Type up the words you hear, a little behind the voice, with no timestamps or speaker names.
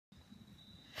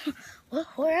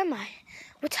Where am I?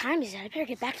 What time is it? I better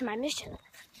get back to my mission.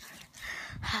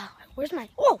 Where's my...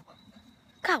 Oh!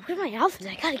 God, where's my outfit?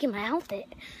 I gotta get my outfit.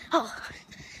 Oh,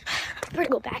 I better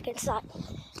go back inside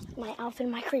my outfit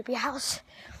in my creepy house.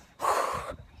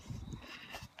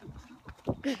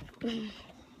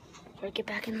 Better get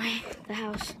back in the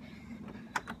house.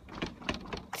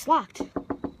 It's locked.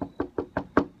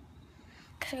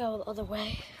 Gotta go the other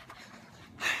way.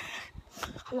 I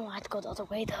don't know why I have to go the other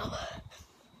way though.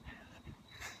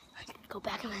 Go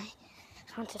back in my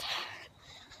haunted.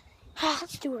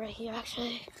 Let's do it right here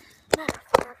actually. Matter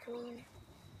of fact, I mean,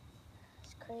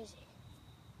 it's crazy.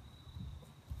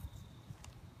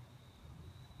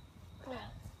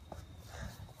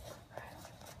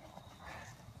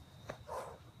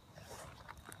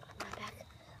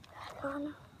 Back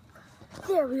on.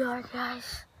 There we are,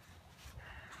 guys.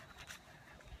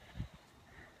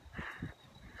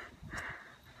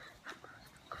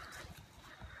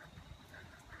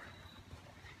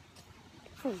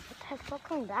 What the heck? Stop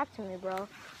coming back to me, bro.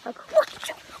 Like,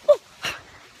 what? Oh.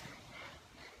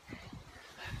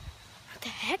 What the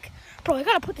heck? Bro, I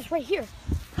gotta put this right here.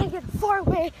 I gotta get far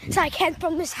away as I can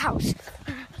from this house.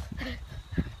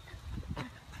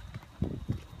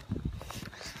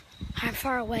 I'm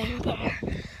far away. I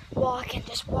better walk and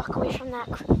just walk away from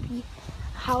that creepy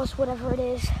house, whatever it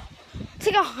is. It's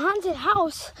like a haunted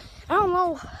house. I don't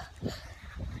know.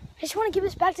 I just want to give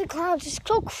this back to the clowns. It's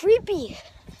so creepy.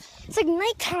 It's like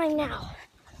nighttime now.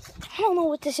 I don't know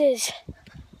what this is.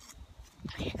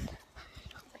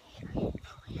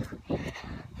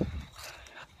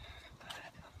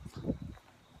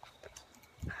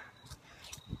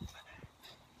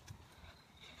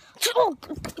 Oh.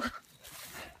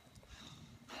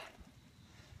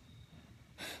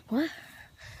 What?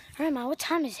 Alright, Ma, what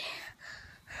time is it?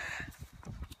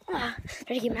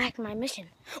 Better get back to my mission.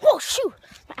 Whoa, shoot!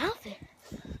 My outfit.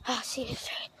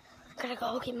 Seriously. Gotta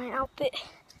go get my outfit.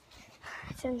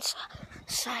 It's inside.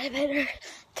 I better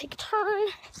take a turn.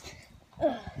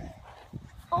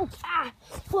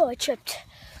 Whoa, I tripped.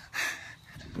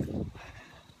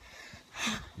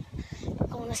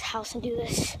 Go in this house and do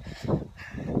this.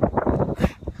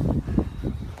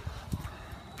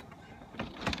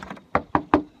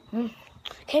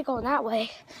 Can't go that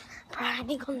way. But I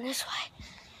need going this way.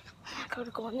 I'm not going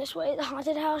to go in this way. The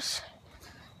haunted house.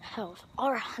 Hell,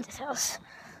 our haunted house.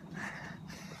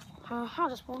 I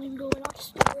just won't even go in. I'll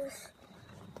just do this.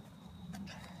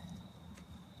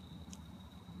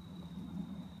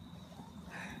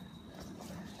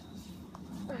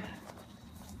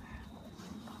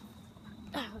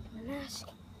 My mask.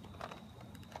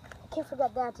 Can't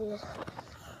forget that, dude.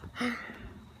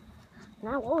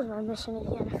 Now, what was my mission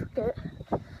again? I forget.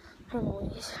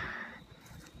 Anyways.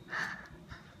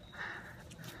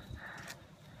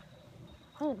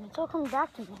 Wait a minute, it's all coming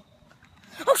back to me.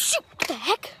 Oh, shoot! What the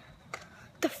heck?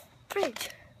 The fridge.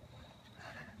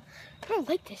 I don't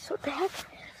like this. What the heck? What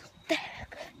the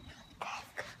heck? What the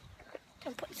heck?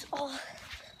 Don't put this all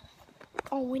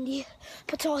windy.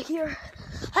 But it's all here.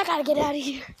 I gotta get out of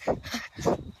here.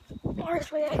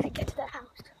 Hardest way I can get to the house.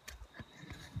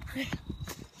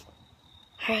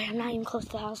 Alright, I'm not even close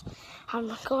to the house.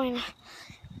 I'm going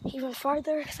even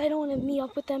farther because I don't want to meet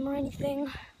up with them or anything.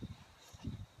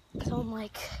 So I'm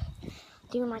like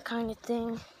doing my kind of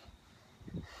thing.